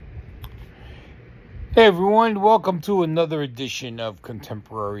Hey everyone, welcome to another edition of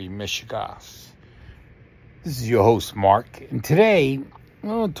Contemporary Michigas. This is your host Mark, and today I'm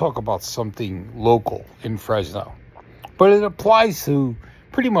going to talk about something local in Fresno, but it applies to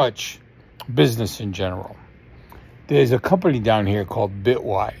pretty much business in general. There's a company down here called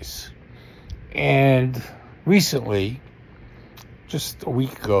Bitwise, and recently, just a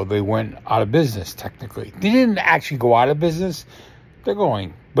week ago, they went out of business technically. They didn't actually go out of business. They're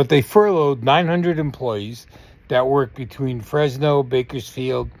going. But they furloughed 900 employees that work between Fresno,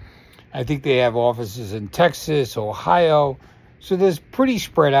 Bakersfield. I think they have offices in Texas, Ohio. So they're pretty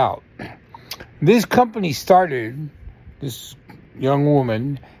spread out. This company started, this young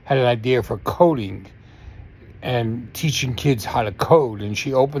woman had an idea for coding and teaching kids how to code. And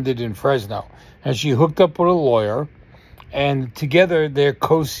she opened it in Fresno. And she hooked up with a lawyer. And together they're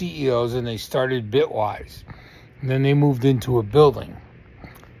co-CEOs and they started Bitwise. And then they moved into a building.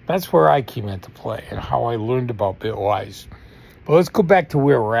 That's where I came into play and how I learned about Bitwise. But let's go back to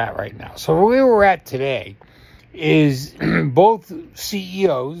where we're at right now. So where we're at today is both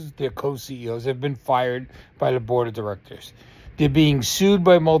CEOs, their co-CEOs, have been fired by the board of directors. They're being sued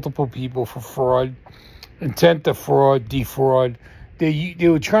by multiple people for fraud, intent to fraud, defraud. They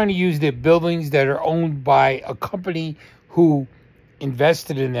were trying to use their buildings that are owned by a company who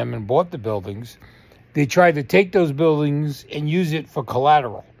invested in them and bought the buildings. They tried to take those buildings and use it for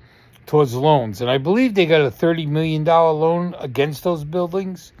collateral towards loans. And I believe they got a $30 million loan against those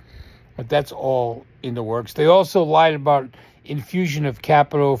buildings, but that's all in the works. They also lied about infusion of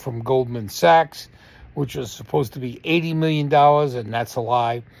capital from Goldman Sachs, which was supposed to be $80 million, and that's a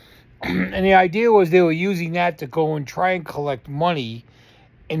lie. And the idea was they were using that to go and try and collect money,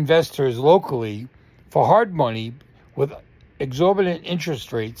 investors locally, for hard money with exorbitant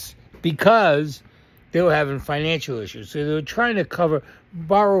interest rates because they were having financial issues. So they were trying to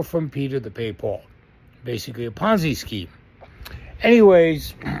borrow from Peter to pay Paul. Basically a Ponzi scheme.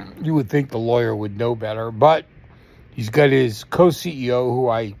 Anyways, you would think the lawyer would know better, but he's got his co-CEO who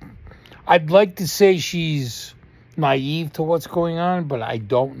I'd like to say she's naive to what's going on, but I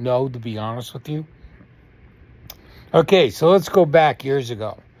don't know, to be honest with you. Okay, so let's go back years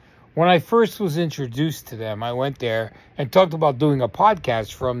ago. When I first was introduced to them, I went there and talked about doing a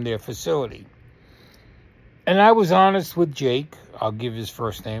podcast from their facility. And I was honest with Jake, I'll give his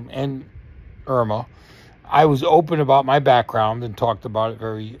first name, and Irma. I was open about my background and talked about it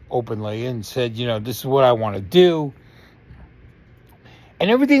very openly and said, this is what I want to do. And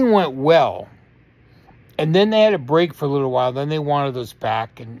everything went well. And then they had a break for a little while. Then they wanted us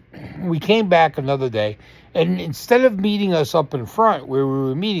back. And we came back another day. And instead of meeting us up in front where we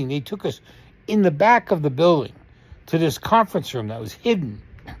were meeting, they took us in the back of the building to this conference room that was hidden.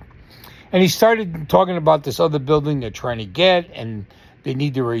 And he started talking about this other building they're trying to get, and they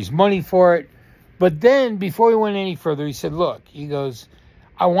need to raise money for it. But then, before he went any further, he said, look, he goes,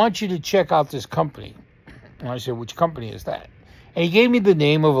 I want you to check out this company. And I said, which company is that? And he gave me the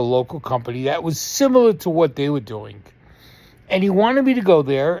name of a local company that was similar to what they were doing. And he wanted me to go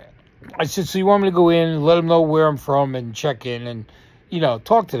there. I said, so you want me to go in and let them know where I'm from and check in and,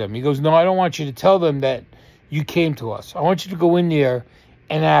 talk to them? He goes, no, I don't want you to tell them that you came to us. I want you to go in there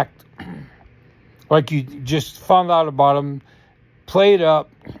and act like you just found out about them, play it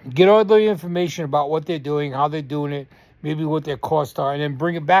up, get all the information about what they're doing, how they're doing it, maybe what their costs are, and then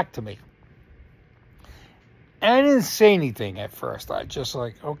bring it back to me. And I didn't say anything at first. I just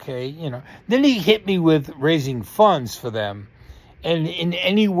okay, Then he hit me with raising funds for them. And in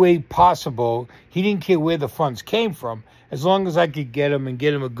any way possible, he didn't care where the funds came from, as long as I could get them and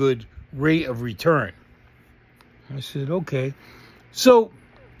get them a good rate of return. I said, okay. So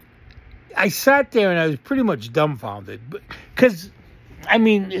I sat there and I was pretty much dumbfounded. Because,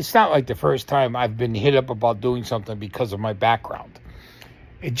 it's not like the first time I've been hit up about doing something because of my background.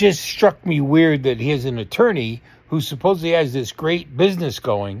 It just struck me weird that here's an attorney who supposedly has this great business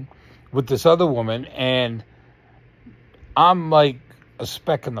going with this other woman, and I'm like a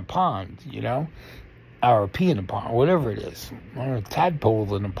speck in the pond, or a pea in the pond, whatever it is, or a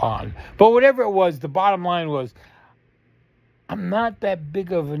tadpole in the pond. But whatever it was, the bottom line was, I'm not that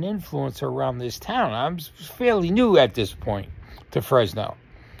big of an influencer around this town. I'm fairly new at this point to Fresno.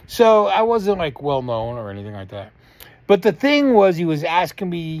 So I wasn't well known or anything like that. But the thing was, he was asking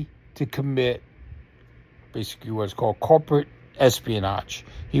me to commit basically what's called corporate espionage.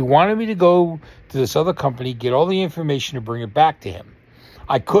 He wanted me to go to this other company, get all the information, and bring it back to him.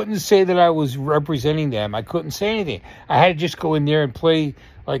 I couldn't say that I was representing them. I couldn't say anything. I had to just go in there and play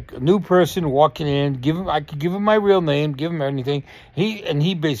like a new person walking in. I could give him my real name, give him anything.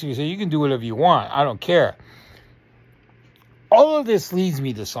 He basically said, you can do whatever you want. I don't care. All of this leads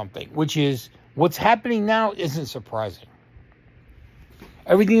me to something, which is What's happening now isn't surprising.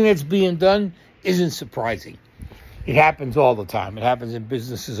 Everything that's being done isn't surprising. It happens all the time. It happens in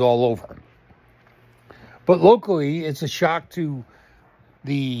businesses all over. But locally, it's a shock to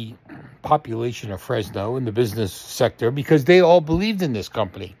the population of Fresno and the business sector because they all believed in this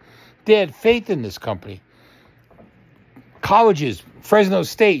company. They had faith in this company. Colleges, Fresno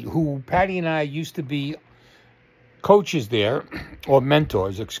State, who Patty and I used to be coaches there, or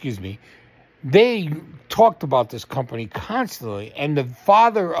mentors, they talked about this company constantly. And the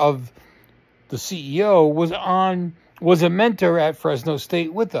father of the CEO was a mentor at Fresno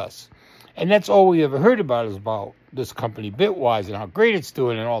State with us. And that's all we ever heard about is about this company, Bitwise, and how great it's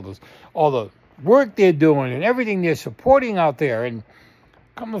doing, and all the work they're doing, and everything they're supporting out there. And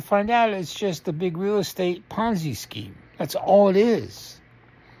come to find out, it's just a big real estate Ponzi scheme. That's all it is.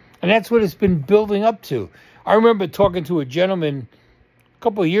 And that's what it's been building up to. I remember talking to a gentleman a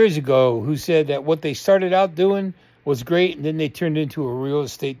couple of years ago who said that what they started out doing was great, and then they turned into a real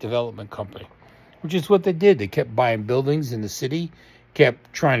estate development company, which is what they did. They kept buying buildings in the city,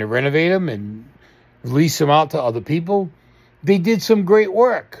 kept trying to renovate them and lease them out to other people. They did some great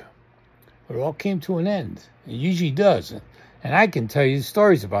work, but it all came to an end. It usually does. And I can tell you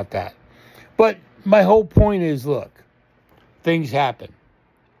stories about that. But my whole point is, look, things happen.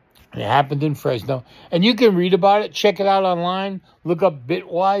 It happened in Fresno. And you can read about it. Check it out online. Look up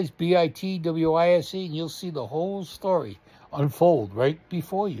Bitwise, Bitwise, and you'll see the whole story unfold right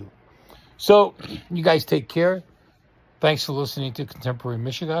before you. So, you guys take care. Thanks for listening to Contemporary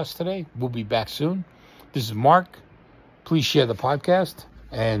Michigas today. We'll be back soon. This is Mark. Please share the podcast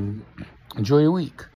and enjoy your week.